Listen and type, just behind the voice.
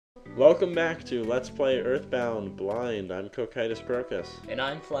Welcome back to Let's Play EarthBound Blind. I'm Cocytus Crocus. And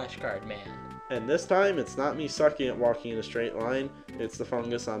I'm Flashcard Man. And this time, it's not me sucking at walking in a straight line, it's the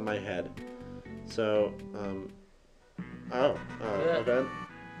fungus on my head. So, event.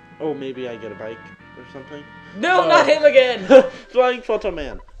 Oh, maybe I get a bike or something? No, not him again! Flying Photo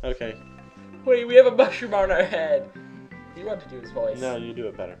Man. Okay. Wait, we have a mushroom on our head. You want to do his voice? No, you do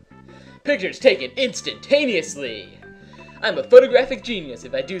it better. Pictures taken instantaneously. I'm a photographic genius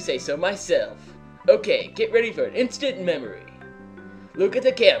if I do say so myself. Okay, get ready for an instant memory. Look at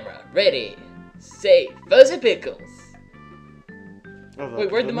the camera. Ready. Say, fuzzy pickles. Oh,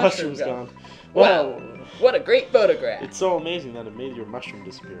 Wait, where'd the mushroom go? Gone. Wow, what a great photograph. It's so amazing that it made your mushroom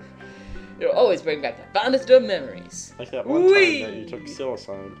disappear. It'll always bring back the fondest of memories. Like that one time that you took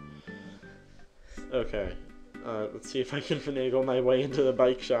psilocybin. Okay. Let's see if I can finagle my way into the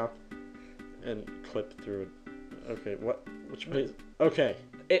bike shop and clip through it. Okay, what? Which way is... Okay.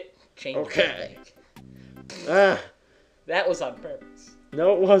 It changed. Okay. Ah! That was on purpose.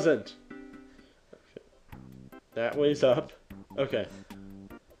 No, it wasn't. Okay. That way's up. Okay.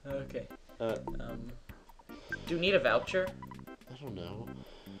 Okay. Uh, do you need a voucher? I don't know.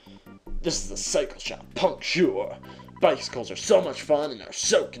 This is the cycle shop, punk sure. Bicycles are so much fun and they're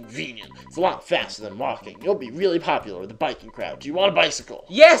so convenient. It's a lot faster than walking. You'll be really popular with the biking crowd. Do you want a bicycle?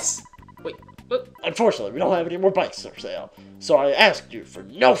 Yes! Wait, what? Unfortunately, we don't have any more bikes for sale, so I asked you for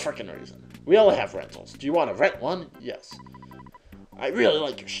no frickin' reason. We only have rentals. Do you want to rent one? Yes. I really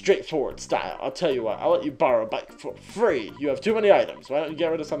like your straightforward style. I'll tell you what, I'll let you borrow a bike for free. You have too many items. Why don't you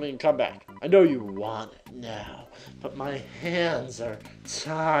get rid of something and come back? I know you want it now, but my hands are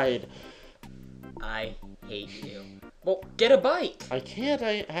tied. I hate you. Well, get a bike. I can't.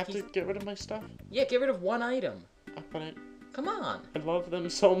 I have to get rid of my stuff. Yeah, get rid of one item. But Come on. I love them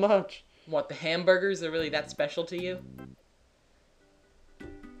so much. What, the hamburgers are really that special to you?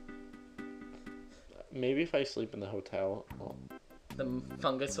 Maybe if I sleep in the hotel. The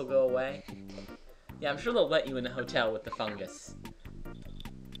fungus will go away? Yeah, I'm sure they'll let you in the hotel with the fungus.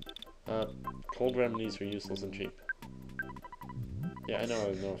 Cold remedies are useless and cheap. Yeah, I know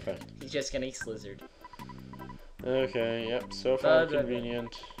it has no effect. He's just gonna eat Slizzard. Okay, yep, so far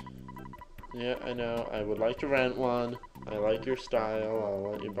convenient. Yeah, I know. I would like to rent one. I like your style.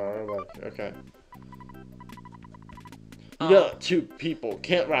 I'll let you borrow a bike. Okay. You know, 2 people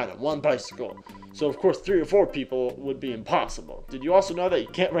can't ride on one bicycle. So, of course, 3 or 4 people would be impossible. Did you also know that you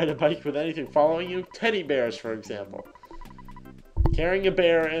can't ride a bike with anything following you? Teddy bears, for example. Carrying a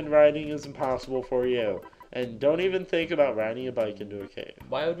bear and riding is impossible for you. And don't even think about riding a bike into a cave.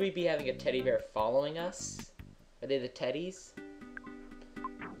 Why would we be having a teddy bear following us? Are they the teddies?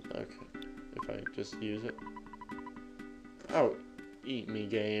 Okay. If I just use it. Oh, eat me,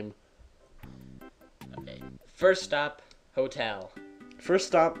 game. Okay. First stop, hotel. First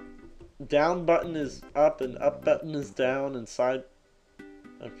stop, down button is up and up button is down and side.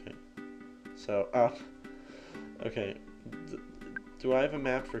 Okay. So, up. Okay. Do I have a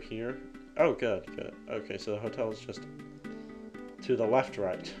map for here? Oh, good, good. Okay, so the hotel is just to the left,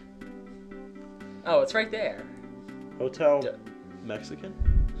 right. Oh, it's right there. Hotel Mexican?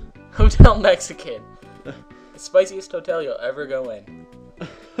 Hotel Mexican. The spiciest hotel you'll ever go in.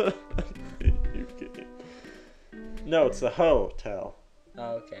 You kidding? No, it's the hotel.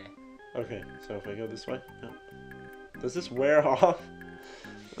 Oh, okay. Okay, so if I go this way? No. Does this wear off?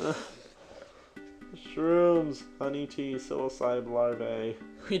 Shrooms, honey tea, psilocybin larvae.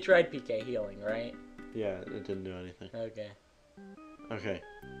 We tried PK healing, right? Yeah, it didn't do anything. Okay. Okay.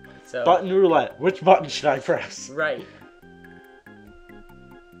 So Button roulette. Which button should I press? right.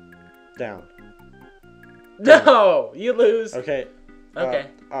 Down. No! You lose. Okay. Okay.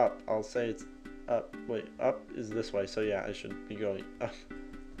 Up. I'll say it's up. Wait, up is this way, so yeah, I should be going up.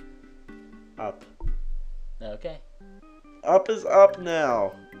 Up. Okay. Up is up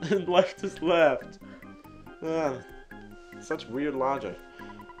now. And left is left. Such weird logic.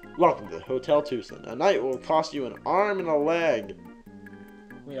 Welcome to Hotel Tucson. A night will cost you an arm and a leg.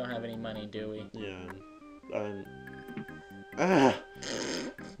 We don't have any money, do we? Yeah.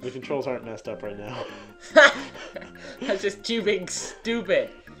 The controls aren't messed up right now. That's just too big stupid.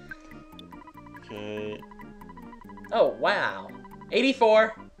 Okay. Oh, wow.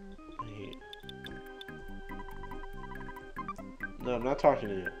 84. No, I'm not talking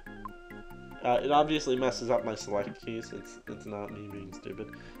to you. It obviously messes up my select keys. It's not me being stupid.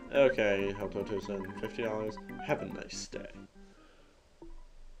 Okay, Hotel Tucson, $50. Have a nice stay.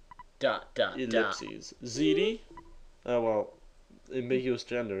 Dot. Ellipses. ZD? Oh, well, ambiguous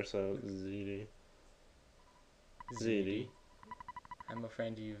gender, so ZD. ZD. I'm a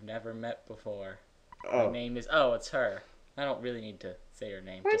friend you've never met before. Oh. My name is... Oh, it's her. I don't really need to say her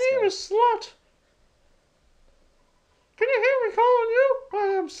name. My Just name go. is Slut. Can you hear me calling you? I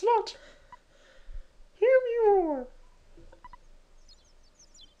am Slut. Hear me roar.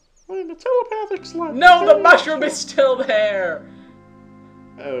 I am a telepathic slut. No, the mushroom is still there!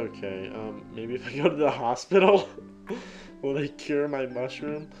 Okay, maybe if I go to the hospital, will they cure my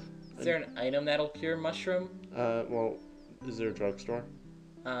mushroom? Is there an item that'll cure mushroom? Well, is there a drugstore?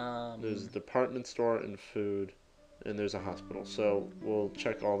 There's a department store and food, and there's a hospital. So we'll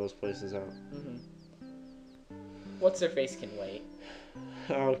check all those places out. Mm-hmm. What's their face can wait.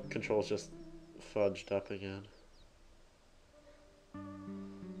 Oh, controls just fudged up again.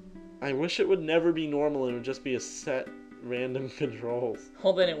 I wish it would never be normal and it would just be a set random controls.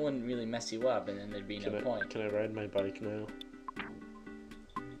 Well, then it wouldn't really mess you up, and then there'd be no point. Can I ride my bike now?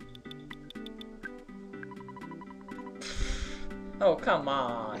 Oh, come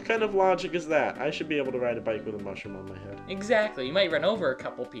on. What kind of logic is that? I should be able to ride a bike with a mushroom on my head. Exactly. You might run over a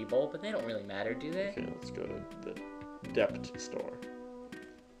couple people, but they don't really matter, do they? Okay, let's go to the Dept store.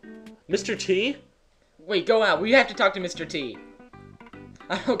 Mr. T? Wait, go out. We have to talk to Mr. T.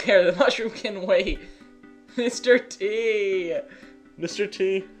 I don't care. The mushroom can wait. Mr. T! Mr.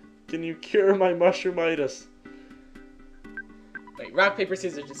 T, can you cure my mushroomitis? Wait, rock, paper,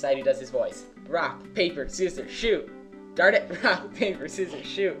 scissors, decide who does his voice. Rock, paper, scissors, shoot. Darn it. Rock, paper, scissors,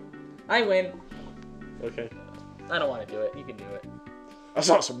 shoot. I win. Okay. I don't want to do it. You can do it. I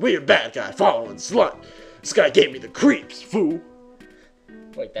saw some weird bad guy following Slut. This guy gave me the creeps, fool.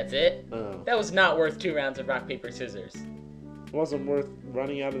 Wait, that's it? Oh. That was not worth 2 rounds of rock, paper, scissors. It wasn't worth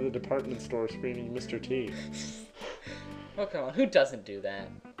running out of the department store screaming Mr. T. Oh, come on. Who doesn't do that?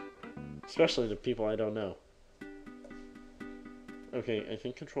 Especially to people I don't know. Okay, I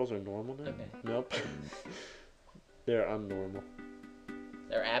think controls are normal now. Okay. Nope. They're unnormal.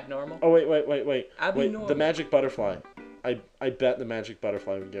 They're abnormal? Oh, wait. Wait, Abnormal. the magic butterfly. I bet the magic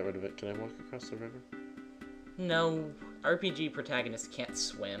butterfly would get rid of it. Can I walk across the river? No. RPG protagonists can't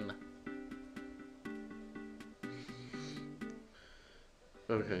swim.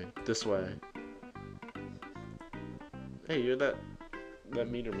 Okay, this way. Hey, you're that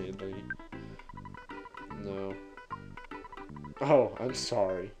meter maid lady. No. Oh, I'm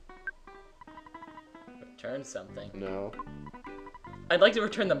sorry. Return something. No. I'd like to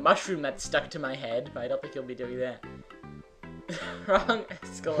return the mushroom that's stuck to my head, but I don't think you'll be doing that. Wrong I'm a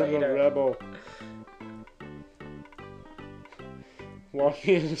escalator. rebel.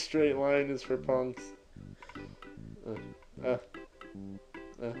 Walking in a straight line is for punks.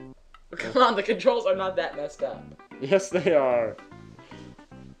 Come on, the controls are not that messed up. Yes, they are.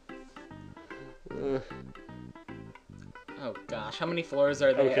 Oh gosh, how many floors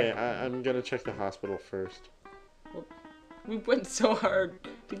are there? Okay, I'm gonna check the hospital first. We went so hard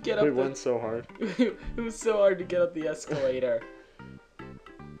to get up. We went so hard. It was so hard to get up the escalator.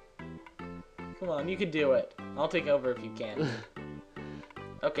 Come on, you can do it. I'll take over if you can.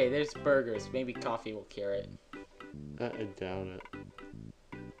 Okay, there's burgers. Maybe coffee will cure it. I doubt it.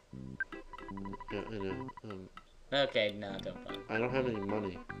 Yeah, I know. Okay, no, don't bother. I don't have any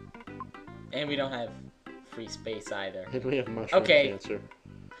money. And we don't have free space either. And we have mushroom cancer.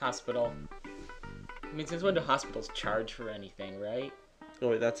 Hospital. I mean, since when do hospitals charge for anything, right? Oh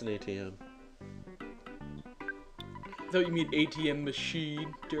wait, that's an ATM. So you mean ATM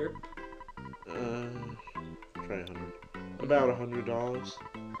machine, derp? Try 100. About $100.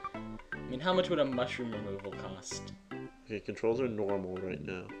 I mean, how much would a mushroom removal cost? Okay, controls are normal right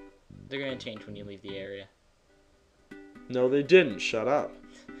now. They're gonna change when you leave the area. No, they didn't. Shut up.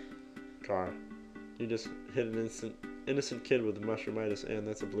 Car. You just hit an innocent kid with mushroomitis, and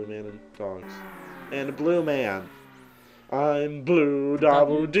that's a blue man and dogs. And a blue man. I'm blue,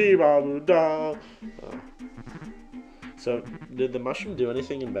 da-boo, dee-ba-boo, da. Oh. So, did the mushroom do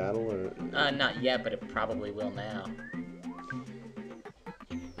anything in battle, or? Not yet, but it probably will now.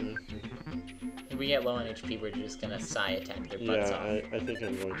 If we get low on HP, we're just gonna Psy attack their butts off. Yeah, I think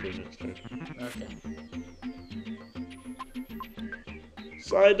I'm going to next turn. Okay.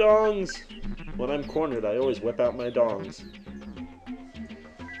 Psy dongs! When I'm cornered, I always whip out my dongs.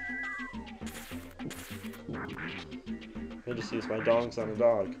 I just use my dongs on a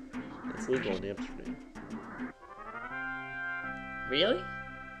dog. It's legal in Amsterdam. Really?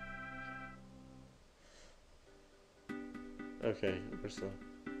 Okay, where's the...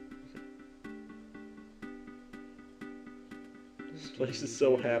 This place is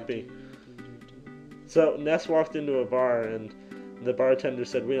so happy. So, Ness walked into a bar and the bartender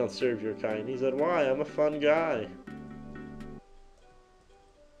said, "We don't serve your kind." He said, "Why? I'm a fun guy."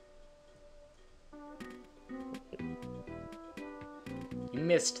 You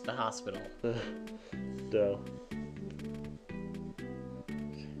missed the hospital. Dough.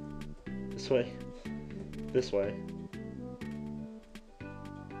 way. This way.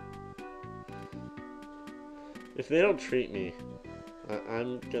 If they don't treat me,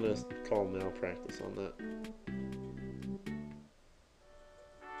 I'm gonna call malpractice on that.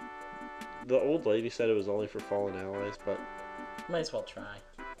 The old lady said it was only for fallen allies, but... Might as well try.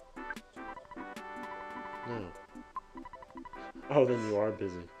 No. Oh, then you are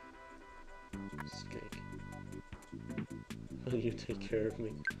busy. Skink. Will you take care of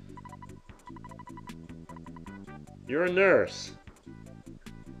me? You're a nurse.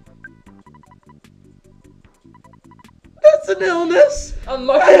 That's an illness! A I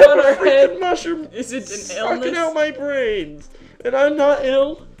mushroom have on a our freaking head! mushroom Is it an sucking illness? out my brains! And I'm not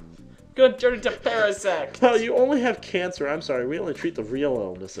ill? Gonna turn into parasect! No, you only have cancer. I'm sorry, we only treat the real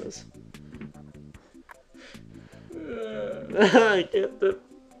illnesses. I can't do...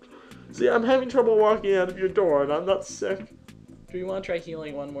 See, I'm having trouble walking out of your door, and I'm not sick. Do we want to try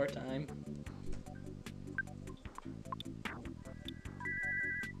healing one more time?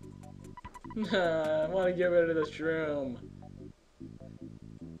 I want to get rid of the shroom.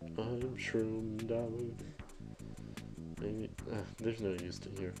 I'm shroomed out. Maybe... there's no use to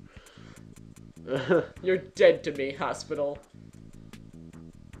here. You're dead to me, hospital.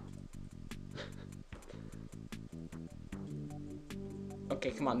 Okay,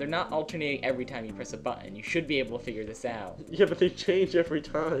 come on. They're not alternating every time you press a button. You should be able to figure this out. Yeah, but they change every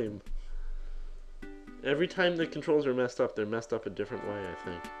time. Every time the controls are messed up, they're messed up a different way, I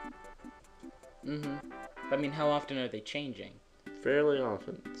think. I mean, how often are they changing? Fairly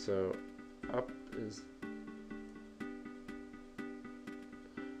often. So, up is...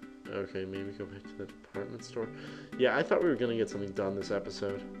 Okay, maybe go back to the department store. Yeah, I thought we were gonna get something done this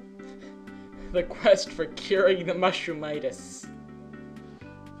episode. The quest for curing the mushroomitis.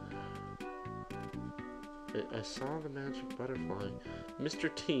 I saw the magic butterfly.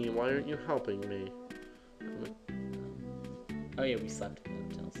 Mr. T, why aren't you helping me? Oh yeah, we slept in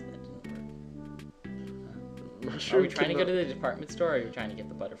the hotel, so that didn't work. Mushroom Are we trying to go to the department store, or are you trying to get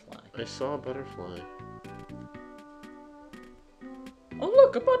the butterfly? I saw a butterfly. Oh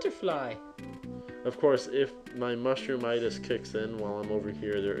look, a butterfly! Of course, if my mushroomitis kicks in while I'm over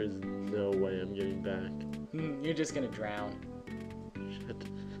here, there is no way I'm getting back. You're just gonna drown. Shit.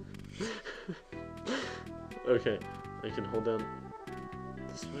 Okay, I can hold down...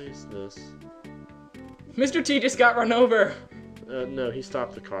 This way is this. Mr. T just got run over! No, he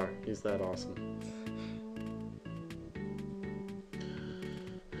stopped the car. He's that awesome.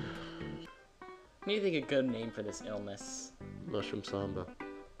 What do you think a good name for this illness? Mushroom Samba.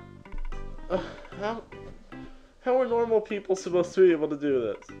 How are normal people supposed to be able to do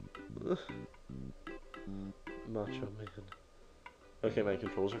this? Macho man. Okay, my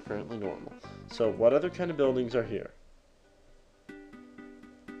controls are currently normal. So, what other kind of buildings are here?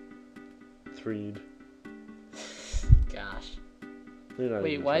 Threed. Gosh. Wait,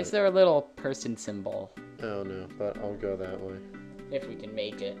 Wait, why is there a little person symbol? Oh no, but I'll go that way. If we can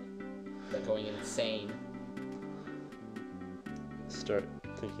make it. They're going insane. Start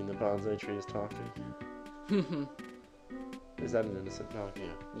thinking the bonsai tree is talking. Is that an innocent dog?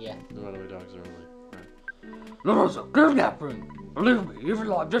 Yeah. Yeah. The runaway dogs are only. Right. No, it's a kidnapping. Believe me, even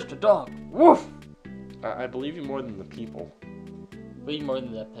like just a dog. Woof! I believe you more than the people. Way more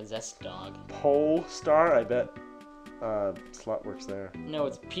than the possessed dog. Pole Star, I bet Slut works there. No,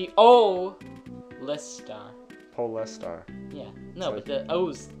 it's P-O Lestar. Pole Star. Yeah. No, but the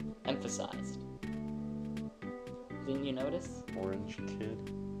O's emphasized. Didn't you notice? Orange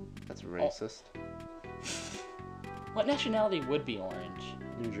Kid. That's racist. What nationality would be orange?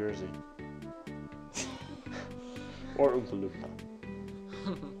 New Jersey. Or Oompa Loompa.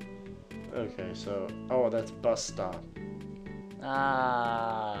 Okay, so... Oh, that's bus stop.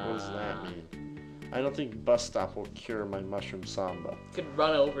 Ah. What does that mean? I don't think bus stop will cure my mushroom samba. Could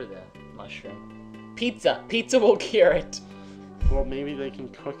run over the mushroom. Pizza! Pizza will cure it! Well, maybe they can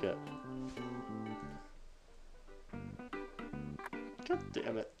cook it. God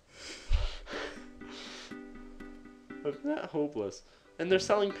damn it. Isn't that hopeless? And they're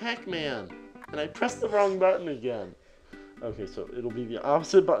selling Pac-Man! And I pressed the wrong button again. Okay, so it'll be the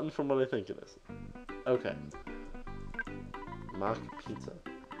opposite button from what I think it is. Okay. Mock pizza.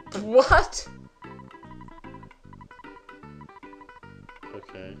 What?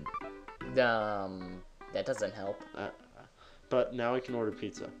 Okay. That doesn't help. But now I can order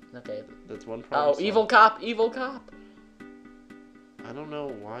pizza. Okay. That's one problem. Oh, evil cop! Evil cop! I don't know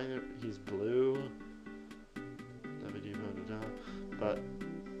why he's blue. But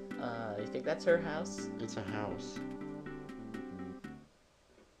you think that's her house? it's a house.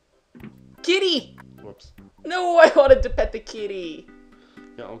 Kitty! Whoops. No, I wanted to pet the kitty!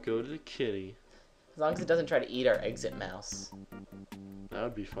 Yeah, I'll go to the kitty. As long as it doesn't try to eat our exit mouse. That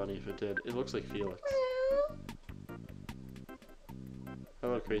would be funny if it did. It looks like Felix.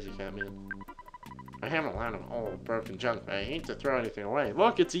 Hello, crazy cat man. I have a lot of old broken junk, but I hate to throw anything away.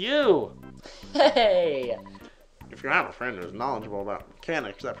 Look, it's you! Hey! If you have a friend who's knowledgeable about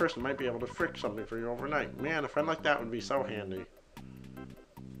mechanics, that person might be able to fix something for you overnight. Man, a friend like that would be so handy.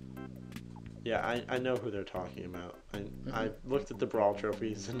 Yeah, I know who they're talking about. I looked at the Brawl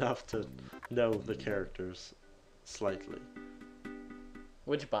trophies enough to know the characters slightly.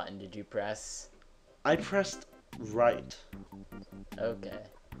 Which button did you press? I pressed right. Okay.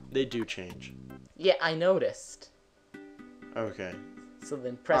 They do change. Yeah, I noticed. Okay. So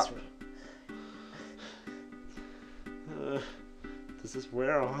then press... Does this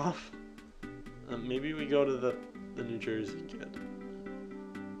wear off? Maybe we go to the New Jersey kid.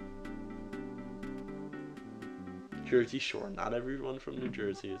 Jersey Shore. Not everyone from New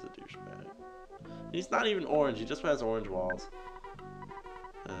Jersey is a douchebag. He's not even orange. He just has orange walls.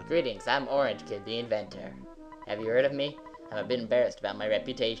 Greetings, I'm Orange Kid, the inventor. Have you heard of me? I'm a bit embarrassed about my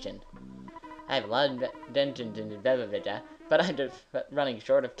reputation. I have a lot of inventions and blah blah blah, but I'm just running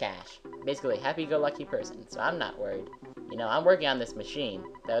short of cash. Basically, a happy-go-lucky person, so I'm not worried. You know, I'm working on this machine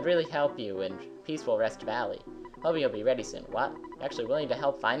that would really help you in peaceful Rest Valley. Hoping you'll be ready soon. What? You're actually willing to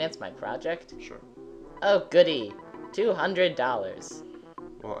help finance my project? Sure. Oh, goody. $200.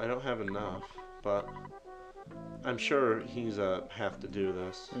 Well, I don't have enough, but I'm sure he's have to do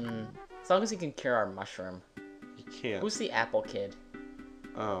this. As long as he can cure our mushroom. He can't. Who's the apple kid?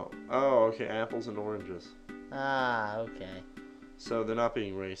 Oh, okay, apples and oranges. Ah, okay. So they're not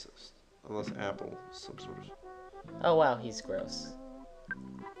being racist. Unless apple is some sort of... Oh, wow, he's gross.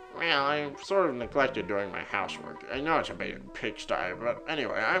 Well, I sort of neglected doing my housework. I know it's a bit pigsty, but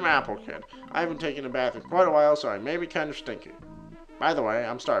anyway, I'm Apple Kid. I haven't taken a bath in quite a while, so I may be kind of stinky. By the way,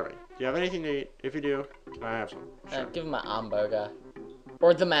 I'm starving. Do you have anything to eat? If you do, can I have some? Sure. Give him an hamburger.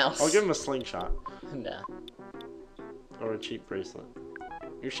 Or the mouse. I'll give him a slingshot. No. Or a cheap bracelet.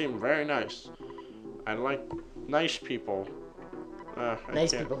 You seem very nice. I like nice people.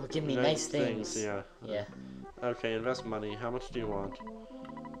 Nice people who give me nice things. Yeah. Yeah. Okay, invest money. How much do you want?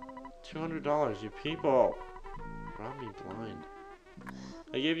 $200, you people. Rob me blind.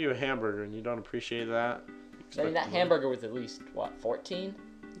 I gave you a hamburger and you don't appreciate that? I mean, that hamburger was at least, what, 14?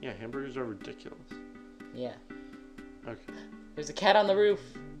 Yeah, hamburgers are ridiculous. Yeah. Okay. There's a cat on the roof.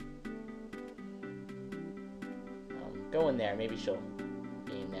 Go in there. Maybe she'll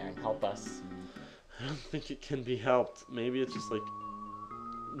be in there and help us. I don't think it can be helped. Maybe it's just like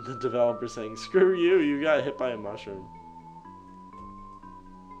the developer saying, screw you, you got hit by a mushroom.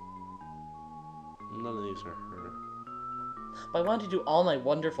 None of these are her. But I wanted to do all my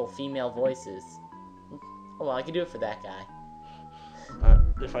wonderful female voices. Oh, well, I can do it for that guy.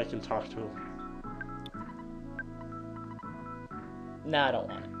 If I can talk to him. No, I don't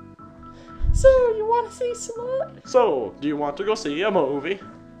want it. So, you want to see Slot? So, do you want to go see a movie?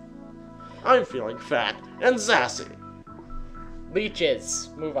 I'm feeling fat and sassy. Leeches.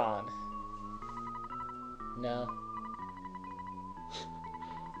 Move on. No.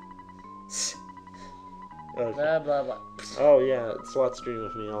 Okay. Blah, blah, blah. Oh yeah, Slot stream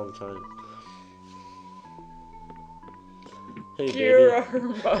with me all the time. Hey baby,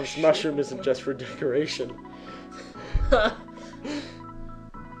 this mushroom isn't just for decoration.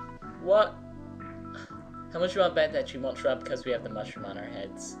 What? How much you want to bet that she won't show up because we have the mushroom on our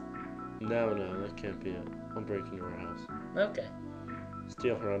heads? No, that can't be it. I'll break into her house. Okay.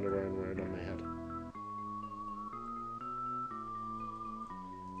 Steal her underwear and wear it on my head.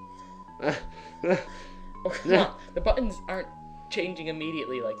 Oh, come on. The buttons aren't changing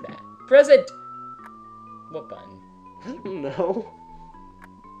immediately like that. Present! What button? I don't know.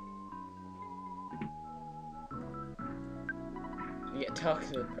 Yeah, talk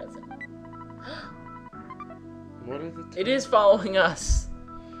to the present. What is it? It is following us.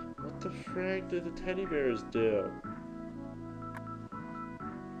 What the frag did the teddy bears do?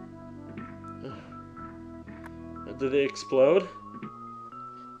 Did they explode?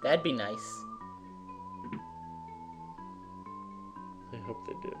 That'd be nice. I hope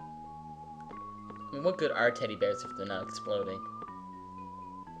they do. I mean, what good are teddy bears if they're not exploding?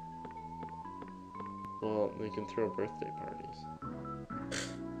 Well, they can throw birthday parties.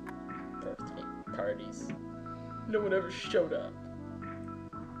 Birthday parties. No one ever showed up.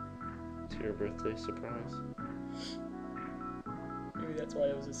 It's your birthday surprise. Maybe that's why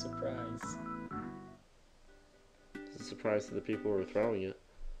it was a surprise. It's a surprise to the people who are throwing it.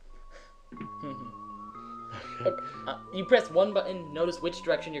 Okay, you press one button, notice which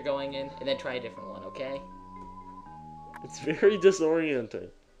direction you're going in, and then try a different one, okay? It's very disorienting.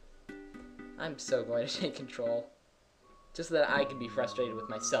 I'm so going to take control. Just so that I can be frustrated with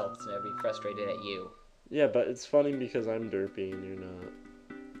myself instead of be frustrated at you. Yeah, but it's funny because I'm derpy and you're not.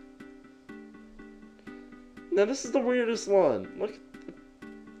 Now this is the weirdest one. Look.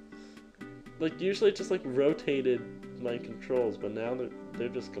 Like, usually it just, like, rotated my controls, but now they're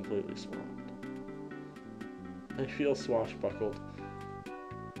just completely swapped. I feel swashbuckled.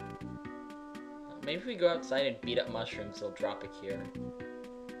 Maybe if we go outside and beat up mushrooms, they'll drop a cure.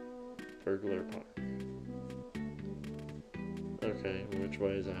 Burglar park. Okay, which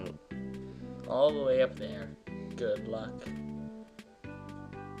way is out? All the way up there. Good luck.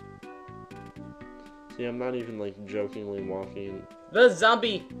 See, I'm not even, like, jokingly walking. The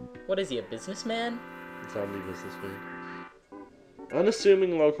zombie! What is he, a businessman? Zombie businessman.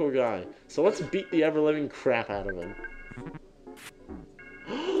 Unassuming local guy. So let's beat the ever-living crap out of him.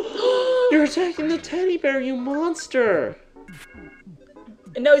 You're attacking the teddy bear, you monster!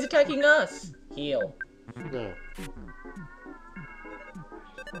 And now he's attacking us! Heal. No.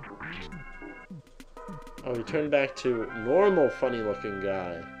 Oh, he turned back to normal funny-looking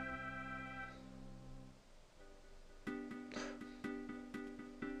guy.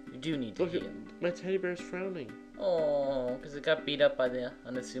 You do need to Look, heal. my teddy bear's frowning. Oh, because it got beat up by the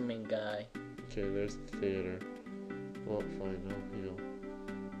unassuming guy. Okay, there's the theater. Well, fine, I'll heal.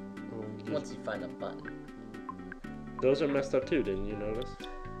 Once you find a button. Those are messed up too, didn't you notice?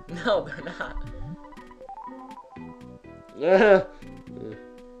 No, they're not. Ah!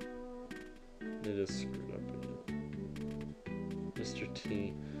 It is screwed up again. Mr.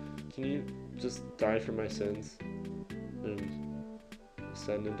 T, can you just die for my sins and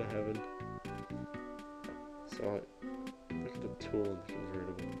ascend into heaven? So look at the tool in the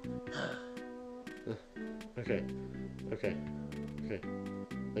convertible. Okay.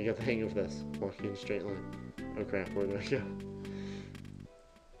 I got the hang of this. Walking in a straight line. Oh crap, where do I go?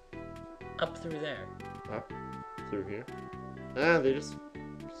 Up through there. Up? Through here? Ah, they just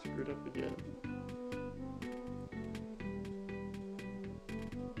screwed up again.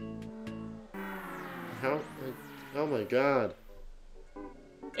 How? Oh my god.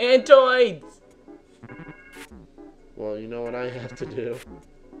 Antoids! Well, you know what I have to do.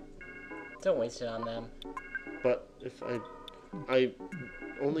 Don't waste it on them. But if I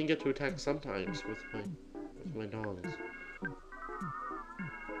only get to attack sometimes with my dogs.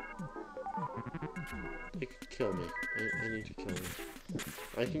 They could kill me. I need to kill them.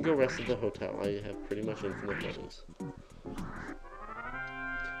 I can go rest at the hotel. I have pretty much infinite monies.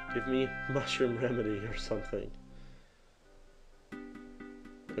 Give me mushroom remedy or something.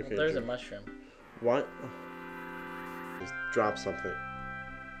 Okay. Well, there's a mushroom. What? Just drop something.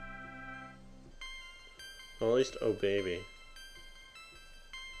 Well, at least, oh baby.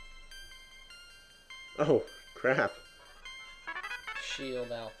 Oh, crap.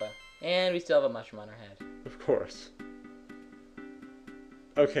 Shield Alpha. And we still have a mushroom on our head. Of course.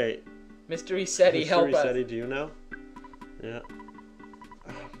 Okay. Mr. Resetti, help us. Mr. Resetti, do you know? Yeah.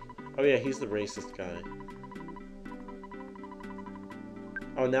 Oh yeah, he's the racist guy.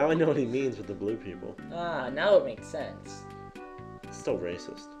 Oh, now I know what he means with the blue people. Ah, now it makes sense. It's still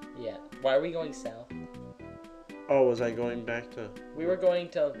racist. Yeah. Why are we going south? Oh, was I going back to... We were going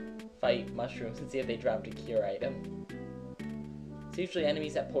to fight mushrooms and see if they dropped a cure item. It's usually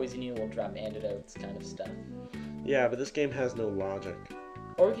enemies that poison you will drop antidotes kind of stuff. Yeah, but this game has no logic.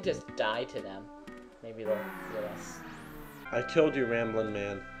 Or we could just die to them. Maybe they'll heal us. I killed you, rambling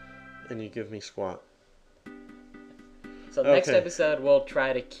man, and you give me squat. So next episode, we'll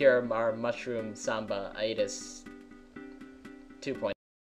try to cure our mushroom Samba itis 2.0.